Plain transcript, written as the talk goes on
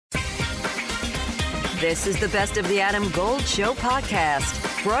This is the Best of the Adam Gold Show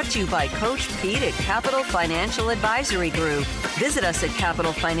podcast, brought to you by Coach Pete at Capital Financial Advisory Group. Visit us at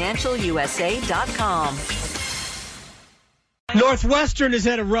capitalfinancialusa.com. Northwestern has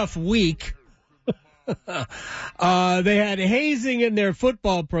had a rough week. They had hazing in their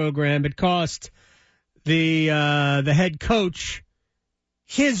football program. It cost the head coach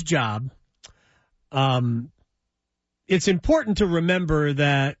his job. It's important to remember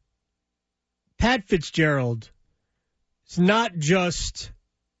that Pat Fitzgerald is not just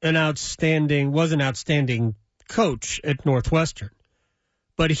an outstanding coach at Northwestern,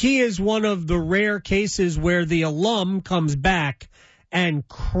 but he is one of the rare cases where the alum comes back and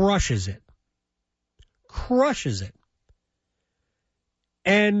crushes it.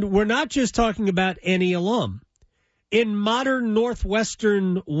 And we're not just talking about any alum. In modern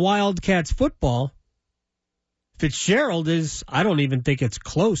Northwestern Wildcats football, Fitzgerald is, I don't even think it's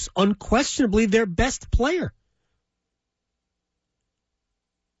close, unquestionably their best player.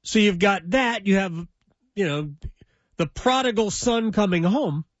 So you've got that. You have, the prodigal son coming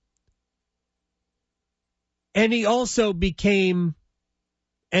home. And he also became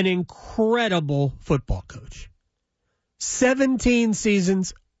an incredible football coach. 17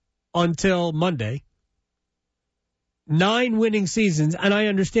 seasons until Monday. 9 winning seasons, and I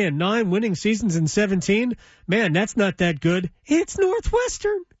understand 9 winning seasons in 17, man, that's not that good. It's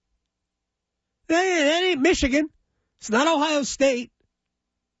Northwestern. That ain't Michigan. It's not Ohio State.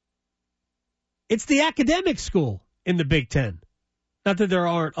 It's the academic school in the Big Ten. Not that there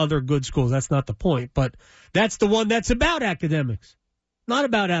aren't other good schools. That's not the point, but that's the one that's about academics, not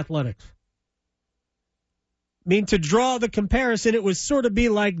about athletics. I mean, to draw the comparison, it would sort of be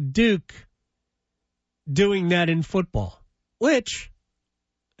like Duke doing that in football, which,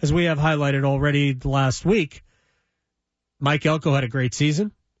 as we have highlighted already last week, Mike Elko had a great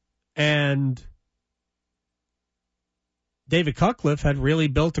season, and David Cutcliffe had really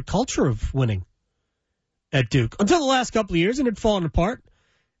built a culture of winning at Duke until the last couple of years, and it had fallen apart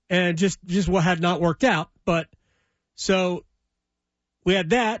and just what had not worked out. But so we had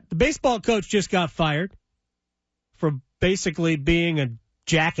that. The baseball coach just got fired for basically being a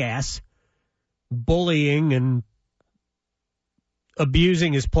jackass, bullying and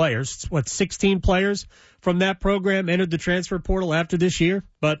abusing his players. 16 players from that program entered the transfer portal after this year,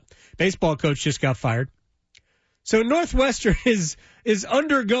 but baseball coach just got fired. So Northwestern is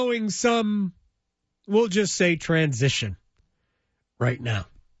undergoing some, we'll just say, transition right now.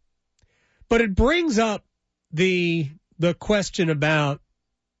 But it brings up the question about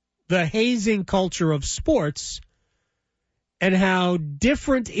the hazing culture of sports and how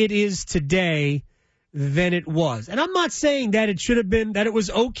different it is today than it was. And I'm not saying that it should have been, that it was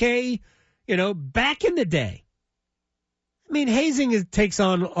okay, back in the day. I mean, hazing takes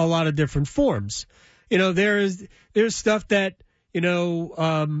on a lot of different forms. There's stuff that,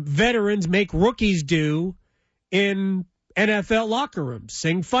 veterans make rookies do in NFL locker rooms.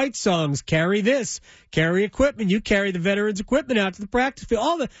 Sing fight songs, carry equipment. You carry the veterans' equipment out to the practice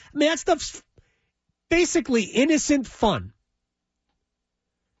field. That stuff's basically innocent fun.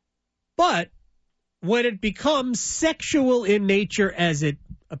 But when it becomes sexual in nature, as it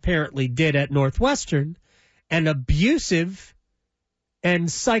apparently did at Northwestern, and abusive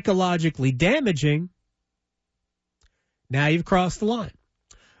and psychologically damaging, now you've crossed the line.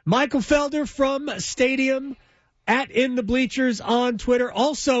 Michael Felder from Stadium at In the Bleachers on Twitter.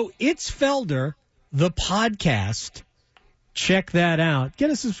 Also, It's Felder, the podcast. Check that out. Get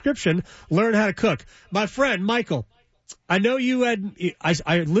a subscription. Learn how to cook. My friend, Michael, I know you had,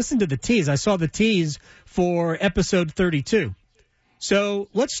 I listened to the tease. I saw the tease for episode 32. So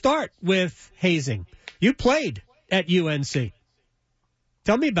let's start with hazing. You played at UNC.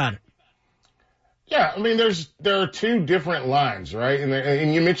 Tell me about it. Yeah, I mean, there are two different lines, right?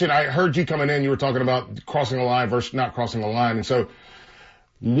 And you mentioned, I heard you coming in, you were talking about crossing a line versus not crossing a line. And so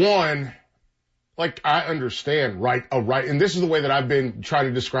one, like, I understand, right, and this is the way that I've been trying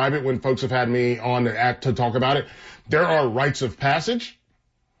to describe it when folks have had me on to talk about it. There are rites of passage,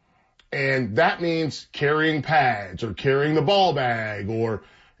 and that means carrying pads or carrying the ball bag, or,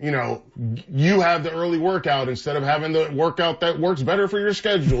 you have the early workout instead of having the workout that works better for your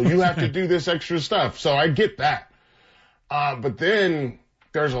schedule. You have to do this extra stuff. So I get that. But then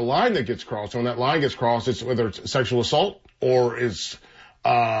there's a line that gets crossed. And when that line gets crossed, it's whether it's sexual assault or it's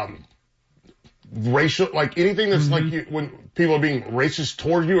racial, like anything that's like when people are being racist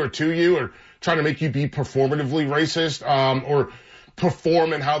toward you or to you, or trying to make you be performatively racist, or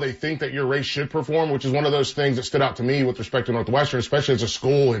perform in how they think that your race should perform, which is one of those things that stood out to me with respect to Northwestern, especially as a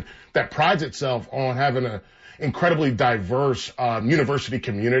school and that prides itself on having an incredibly diverse university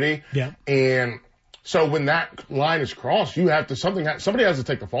community. Yeah. And So when that line is crossed, somebody has to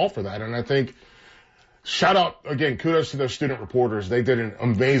take the fall for that. And I think, shout out again, kudos to those student reporters. They did an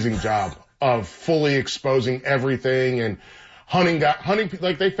amazing job of fully exposing everything and hunting,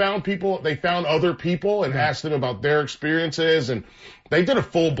 like they found other people and asked them about their experiences, and they did a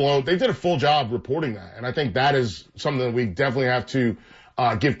full job reporting that. And I think that is something that we definitely have to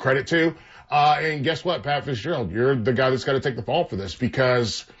give credit to. And guess what, Pat Fitzgerald, you're the guy that's got to take the fall for this,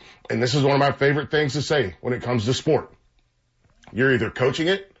 because, and this is one of my favorite things to say when it comes to sport, you're either coaching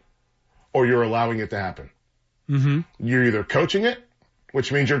it or you're allowing it to happen. Mm-hmm. You're either coaching it,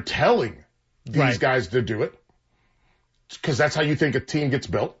 which means you're telling these guys to do it, because that's how you think a team gets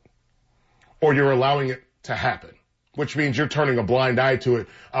built, or you're allowing it to happen, which means you're turning a blind eye to it.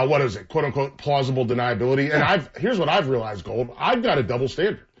 What is it? Quote unquote plausible deniability. And here's what I've realized, Gold. I've got a double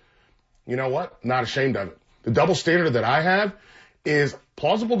standard. You know what? Not ashamed of it. The double standard that I have is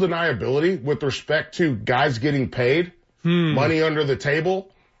plausible deniability with respect to guys getting paid, money under the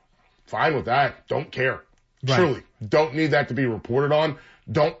table. Fine with that. Don't care. Right. Truly. Don't need that to be reported on.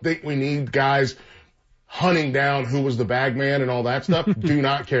 Don't think we need guys hunting down who was the bag man and all that stuff. Do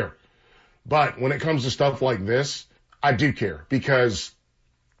not care. But when it comes to stuff like this, I do care, because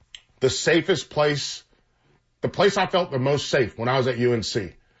the safest place, the place I felt the most safe when I was at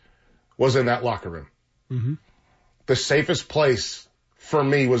UNC was in that locker room. Mm-hmm. The safest place for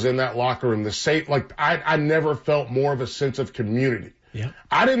me was in that locker room. I never felt more of a sense of community. Yeah.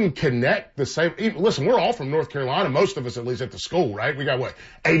 I didn't connect the same. Listen, we're all from North Carolina, most of us at least at the school, right? We got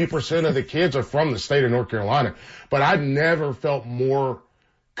 80% of the kids are from the state of North Carolina. But I never felt more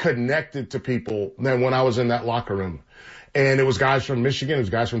connected to people than when I was in that locker room. And it was guys from Michigan, it was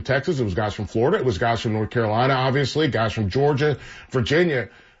guys from Texas, it was guys from Florida, it was guys from North Carolina, obviously, guys from Georgia, Virginia.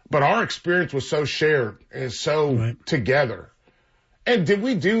 But our experience was so shared and so together. And did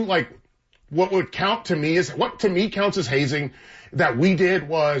we do what would count to me what to me counts as hazing that we did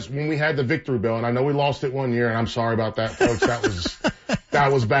was when we had the victory bell, and I know we lost it one year, and I'm sorry about that, folks.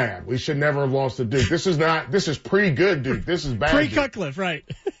 That was bad. We should never have lost to Duke. This is pre-good Duke. This is bad. Pre-Cutcliffe, right.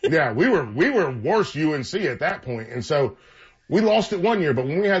 Yeah, we were worse UNC at that point. And so we lost it one year, but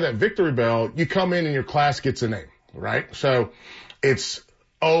when we had that victory bell, you come in and your class gets a name, right? So it's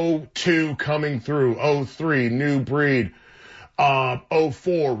 02 coming through, 03, new breed,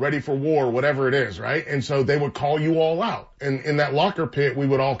 04, ready for war, whatever it is, right? And so they would call you all out. And in that locker pit, we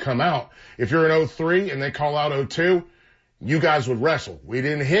would all come out. If you're in 03 and they call out 02, you guys would wrestle. We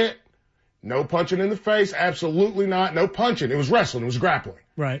didn't hit. No punching in the face. Absolutely not. No punching. It was wrestling. It was grappling.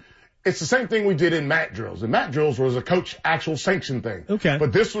 Right. It's the same thing we did in mat drills. And mat drills was a coach actual sanction thing. Okay.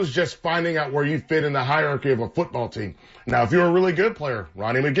 But this was just finding out where you fit in the hierarchy of a football team. Now, if you're a really good player,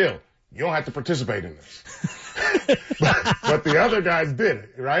 Ronnie McGill, you don't have to participate in this. but the other guys did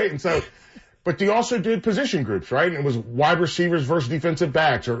it, right? And so, but you also did position groups, right? And it was wide receivers versus defensive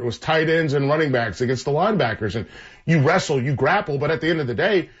backs, or it was tight ends and running backs against the linebackers. And you wrestle, you grapple, but at the end of the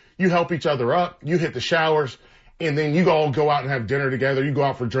day, you help each other up, you hit the showers, and then you all go out and have dinner together, you go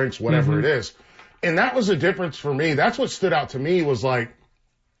out for drinks, whatever it is. And that was the difference for me. That's what stood out to me was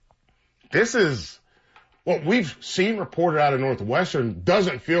this is what we've seen reported out of Northwestern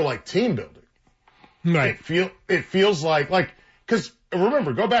doesn't feel like team building. Right. It feels like, cause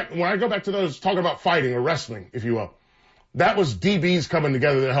remember, when I go back to those talking about fighting or wrestling, if you will, that was DBs coming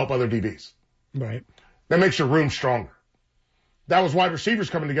together to help other DBs. Right. That makes your room stronger. That was wide receivers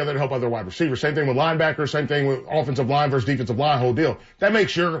coming together to help other wide receivers. Same thing with linebackers, same thing with offensive line versus defensive line, whole deal. That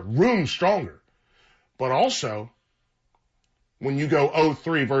makes your room stronger. But also, when you go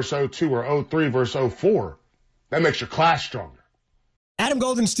 03 versus 02 or 03 versus 04, that makes your class stronger. Adam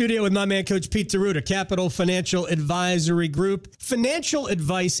Golden studio with my man, Coach Pete Taruta, Capital Financial Advisory Group. Financial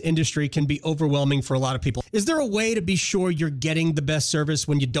advice industry can be overwhelming for a lot of people. Is there a way to be sure you're getting the best service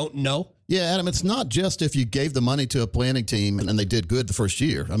when you don't know? Yeah, Adam, it's not just if you gave the money to a planning team and they did good the first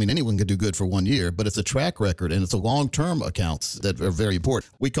year. I mean, anyone could do good for 1 year, but it's a track record and it's a long-term accounts that are very important.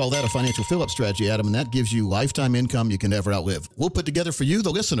 We call that a financial fill-up strategy, Adam, and that gives you lifetime income you can never outlive. We'll put together for you, the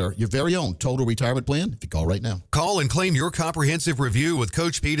listener, your very own total retirement plan if you call right now. Call and claim your comprehensive review with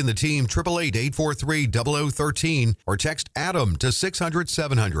Coach Pete and the team, 888-843-0013, or text Adam to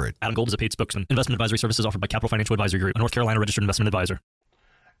 600-700. Adam Gold is a paid spokesman. Investment advisory services offered by Capital Financial Advisory Group, a North Carolina registered investment advisor.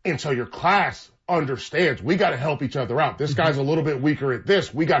 And so your class understands we got to help each other out. This guy's a little bit weaker at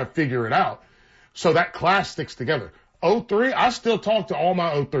this. We got to figure it out. So that class sticks together. 03, I still talk to all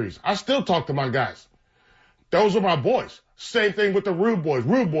my 03s. I still talk to my guys. Those are my boys. Same thing with the Rude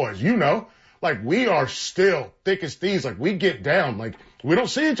boys, you know. We are still thick as thieves. We get down. We don't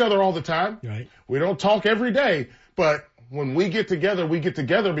see each other all the time. Right. We don't talk every day. But when we get together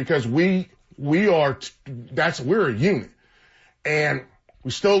because we we're a unit. And I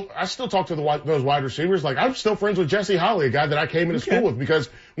still talk to those wide receivers. Like, I'm still friends with Jesse Holley, a guy that I came into school with, because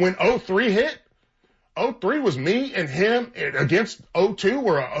when 03 hit, 03 was me and him against 02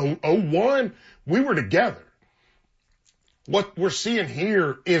 or 01. We were together. What we're seeing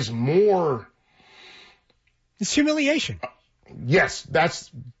here is more. It's humiliation. Yes, that's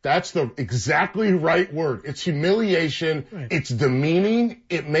the exactly right word. It's humiliation. Right. It's demeaning.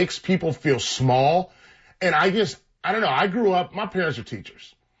 It makes people feel small. And I don't know. I grew up, my parents are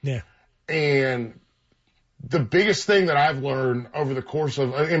teachers. Yeah. And the biggest thing that I've learned over the course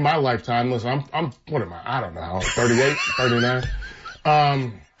of, in my lifetime, listen, I'm what am I don't know, 38, 39.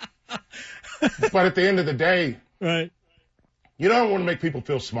 But at the end of the day, right, you don't want to make people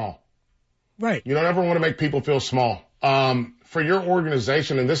feel small. Right. You don't ever want to make people feel small. For your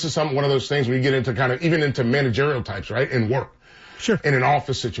organization, and this is one of those things when you get into kind of even into managerial types, right, in work. Sure. In an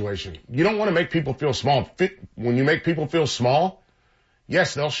office situation. You don't want to make people feel small. When you make people feel small,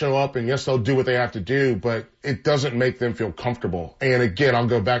 yes, they'll show up and yes, they'll do what they have to do, but it doesn't make them feel comfortable. And again,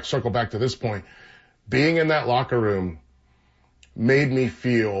 circle back to this point. Being in that locker room made me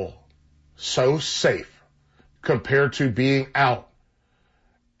feel so safe compared to being out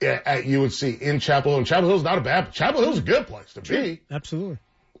at UNC in Chapel Hill. And Chapel Hill's Chapel Hill's a good place to be. Absolutely.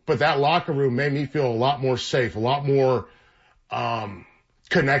 But that locker room made me feel a lot more safe, a lot more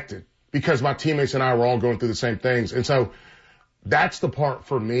connected, because my teammates and I were all going through the same things. And so that's the part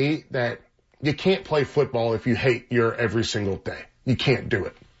for me that you can't play football if you hate your every single day. You can't do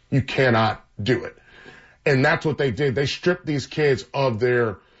it. You cannot do it. And that's what they did. They stripped these kids of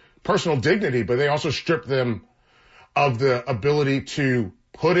their personal dignity, but they also stripped them of the ability to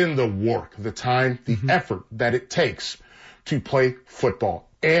put in the work, the time, the effort that it takes to play football.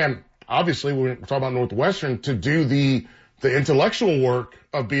 And obviously, when we're talking about Northwestern, to do the intellectual work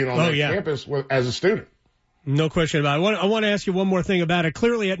of being on campus as a student. No question about it. I want to ask you one more thing about it.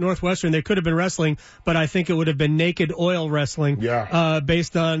 Clearly at Northwestern, they could have been wrestling, but I think it would have been naked oil wrestling. Yeah.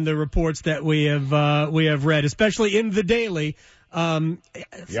 Based on the reports that we have read, especially in the Daily.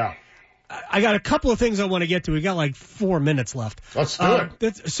 Yeah. I got a couple of things I want to get to. We got like 4 minutes left. Let's do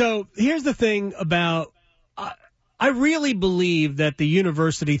it. So here's the thing about, I really believe that the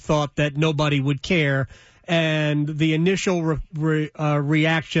university thought that nobody would care, and the initial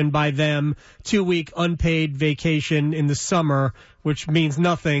reaction by them, 2-week unpaid vacation in the summer, which means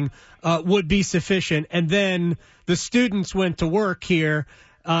nothing, would be sufficient. And then the students went to work here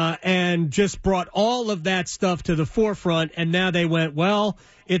and just brought all of that stuff to the forefront, and now they went, well,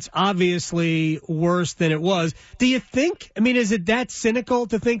 it's obviously worse than it was. Do you think, I mean, is it that cynical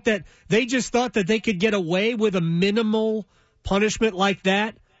to think that they just thought that they could get away with a minimal punishment like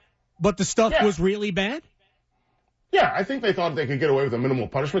that, but the stuff was really bad? Yeah, I think they thought they could get away with a minimal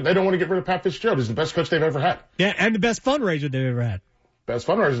punishment. They don't want to get rid of Pat Fitzgerald. He's the best coach they've ever had. Yeah, and the best fundraiser they've ever had. Best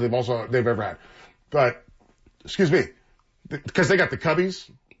fundraiser they've ever had. But, excuse me, because they got the Cubbies.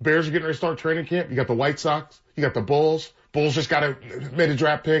 Bears are getting ready to start training camp. You got the White Sox. You got the Bulls. Bulls just made a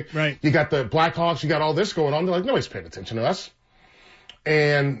draft pick. Right. You got the Blackhawks. You got all this going on. They're like, nobody's paying attention to us.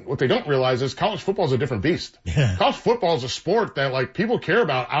 And what they don't realize is college football is a different beast. Yeah. College football is a sport that, like, people care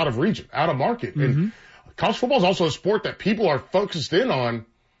about out of region, out of market. Mm-hmm. And college football is also a sport that people are focused in on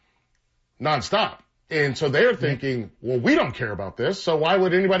nonstop. And so they're thinking, well, we don't care about this, so why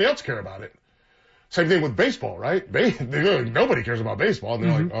would anybody else care about it? Same thing with baseball, right? Nobody cares about baseball. And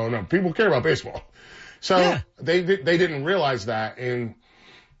they're like, oh, no, people care about baseball. So they didn't realize that, and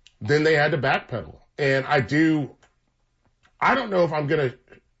then they had to backpedal. And I don't know if I'm going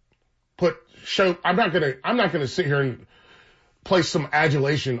to I'm not going to sit here and place some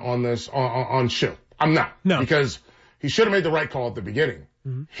adulation on this on show. I'm not. No. Because he should have made the right call at the beginning.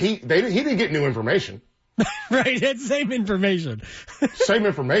 Mm-hmm. He didn't get new information. Right, it's same information. Same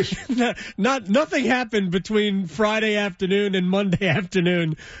information. Nothing happened between Friday afternoon and Monday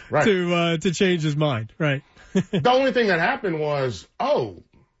afternoon to change his mind. Right. The only thing that happened was,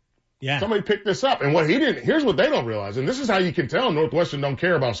 somebody picked this up. And here's what they don't realize, and this is how you can tell Northwestern don't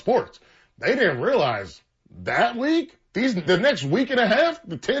care about sports. They didn't realize that week, the next week and a half,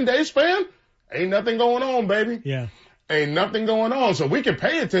 the 10-day span, ain't nothing going on, baby. Yeah. Ain't nothing going on. So we can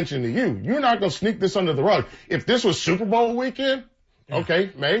pay attention to you. You're not going to sneak this under the rug. If this was Super Bowl weekend, okay,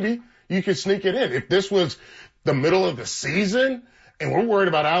 maybe you could sneak it in. If this was the middle of the season and we're worried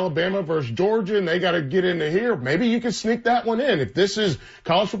about Alabama versus Georgia and they got to get into here, maybe you can sneak that one in. If this is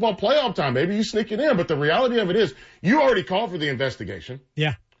college football playoff time, maybe you sneak it in. But the reality of it is you already called for the investigation.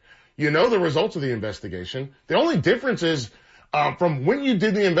 Yeah. You know the results of the investigation. The only difference is from when you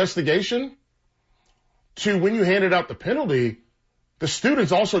did the investigation to when you handed out the penalty, the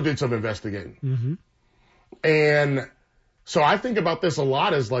students also did some investigating. Mm-hmm. And so I think about this a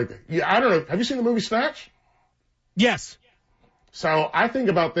lot as like, I don't know, have you seen the movie Snatch? Yes. So I think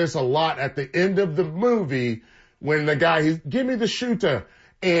about this a lot at the end of the movie when the guy, give me the shooter,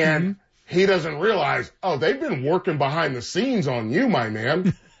 and he doesn't realize, oh, they've been working behind the scenes on you, my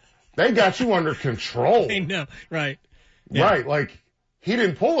man. They got you under control. I know, right. Yeah. Right, like he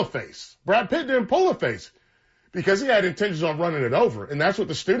didn't pull a face. Brad Pitt didn't pull a face because he had intentions on running it over. And that's what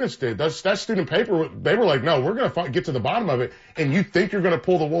the students did. That student paper, they were like, no, we're going to get to the bottom of it. And you think you're going to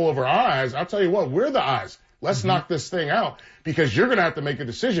pull the wool over our eyes. I'll tell you what, we're the eyes. Let's knock this thing out because you're going to have to make a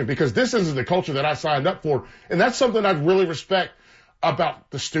decision because this isn't the culture that I signed up for. And that's something I really respect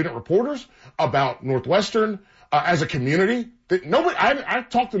about the student reporters, about Northwestern as a community. That nobody, I've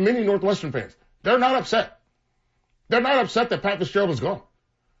talked to many Northwestern fans. They're not upset. They're not upset that Pat Fitzgerald is gone.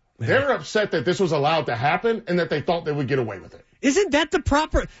 Man. They're upset that this was allowed to happen and that they thought they would get away with it. Isn't that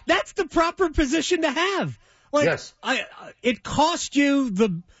that's the proper position to have? Like, yes. It cost you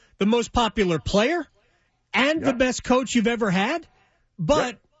the most popular player and the best coach you've ever had,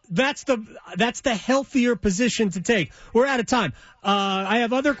 but that's the healthier position to take. We're out of time. I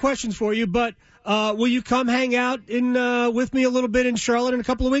have other questions for you, but will you come hang out with me a little bit in Charlotte in a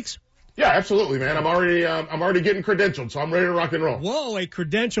couple of weeks? Yeah, absolutely, man. I'm already getting credentialed, so I'm ready to rock and roll. Whoa, a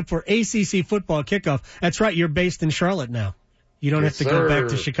credential for ACC football kickoff. That's right, you're based in Charlotte now. You don't have to go back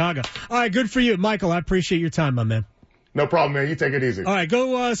to Chicago. All right, good for you. Michael, I appreciate your time, my man. No problem, man. You take it easy. All right,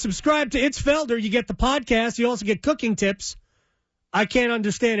 go subscribe to It's Felder. You get the podcast. You also get cooking tips. I can't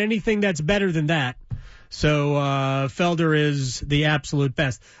understand anything that's better than that. So Felder is the absolute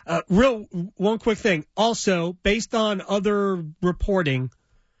best. One quick thing. Also, based on other reporting,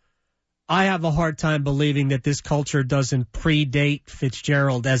 I have a hard time believing that this culture doesn't predate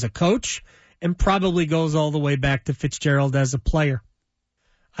Fitzgerald as a coach and probably goes all the way back to Fitzgerald as a player.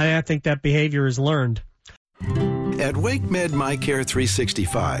 I think that behavior is learned. At WakeMed MyCare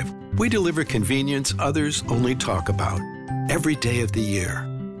 365, we deliver convenience others only talk about. Every day of the year.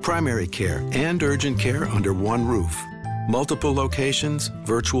 Primary care and urgent care under one roof. Multiple locations,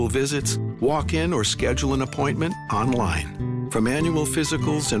 virtual visits, walk-in or schedule an appointment online. From annual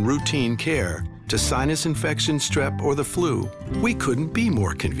physicals and routine care to sinus infection, strep, or the flu, we couldn't be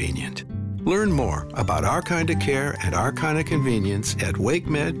more convenient. Learn more about our kind of care and our kind of convenience at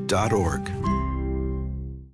wakemed.org.